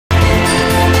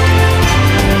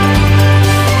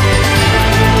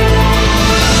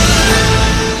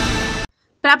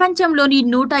ప్రపంచంలోని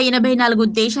 184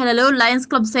 దేశాలలో Lions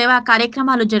club సేవా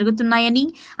కార్యక్రమాలు జరుగుతున్నాయని,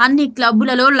 అన్ని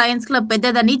క్లబ్బులలో లయన్స్ క్లబ్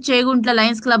పెద్దదని చేగుంట్ల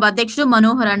లయన్స్ క్లబ్ అధ్యక్షుడు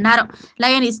మనోహర్ అన్నారు.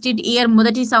 లయన్ ఎస్టేట్ ఇయర్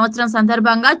మొదటి సంవత్సరం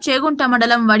సందర్భంగా చేగుంట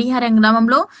మండలం వడిహారం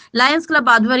గ్రామంలో లయన్స్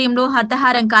క్లబ్ ఆధ్వర్యంలో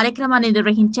హరితహారం కార్యక్రమాన్ని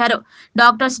నిర్వహించారు.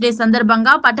 డాక్టర్స్ డే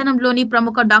సందర్భంగా పట్టణంలోని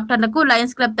ప్రముఖ డాక్టర్లకు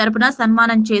లయన్స్ క్లబ్ తరపున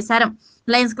సన్మానం చేశారు.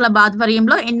 లయన్స్ క్లబ్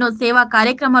ఆధ్వర్యంలో ఎన్నో సేవా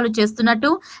కార్యక్రమాలు చేస్తున్నట్టు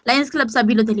లయన్స్ క్లబ్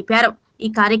సభ్యులు తెలిపారు. ఈ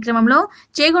కార్యక్రమంలో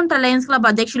చేగుంట లయన్స్ క్లబ్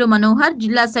అధ్యక్షుడు మనోహర్,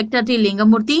 జిల్లా సెక్రటరీ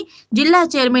లింగమూర్తి, జిల్లా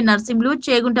chairman Narsimhulu,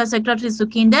 Chegunta secretary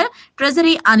Sukhinder,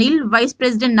 treasury Anil, vice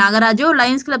president Nagaraju,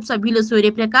 Lions club సభ్యులు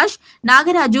సూర్యప్రకాష్,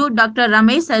 నాగరాజు, డాక్టర్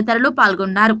రమేష్ తదితరులు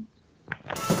పాల్గొన్నారు.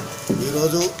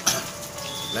 ఈరోజు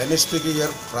లైనెస్టిక్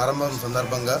ఇయర్ ప్రారంభం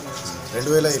సందర్భంగా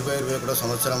 2021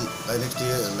 సంవత్సరం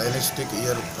లైనెస్టిక్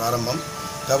ఇయర్ ప్రారంభం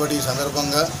కాబట్టి ఈ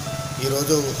సందర్భంగా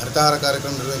ఈరోజు హరితహార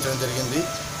కార్యక్రమం నిర్వహించడం జరిగింది.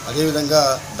 అదేవిధంగా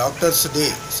డాక్టర్స్ డే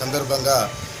సందర్భంగా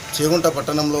చేగుంట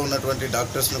పట్టణంలో ఉన్నటువంటి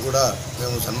డాక్టర్స్ను కూడా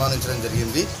మేము సన్మానించడం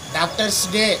జరిగింది. డాక్టర్స్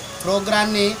డే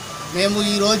ప్రోగ్రామ్ని మేము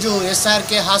ఈరోజు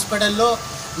ఎస్ఆర్కే హాస్పిటల్లో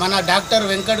మన డాక్టర్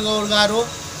వెంకట్ గౌడ్ గారు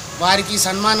వారికి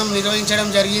సన్మానం నిర్వహించడం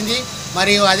జరిగింది.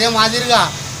 మరియు అదే మాదిరిగా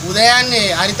ఉదయాన్నే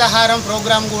హరితహారం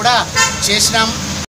ప్రోగ్రాం కూడా చేసినాం.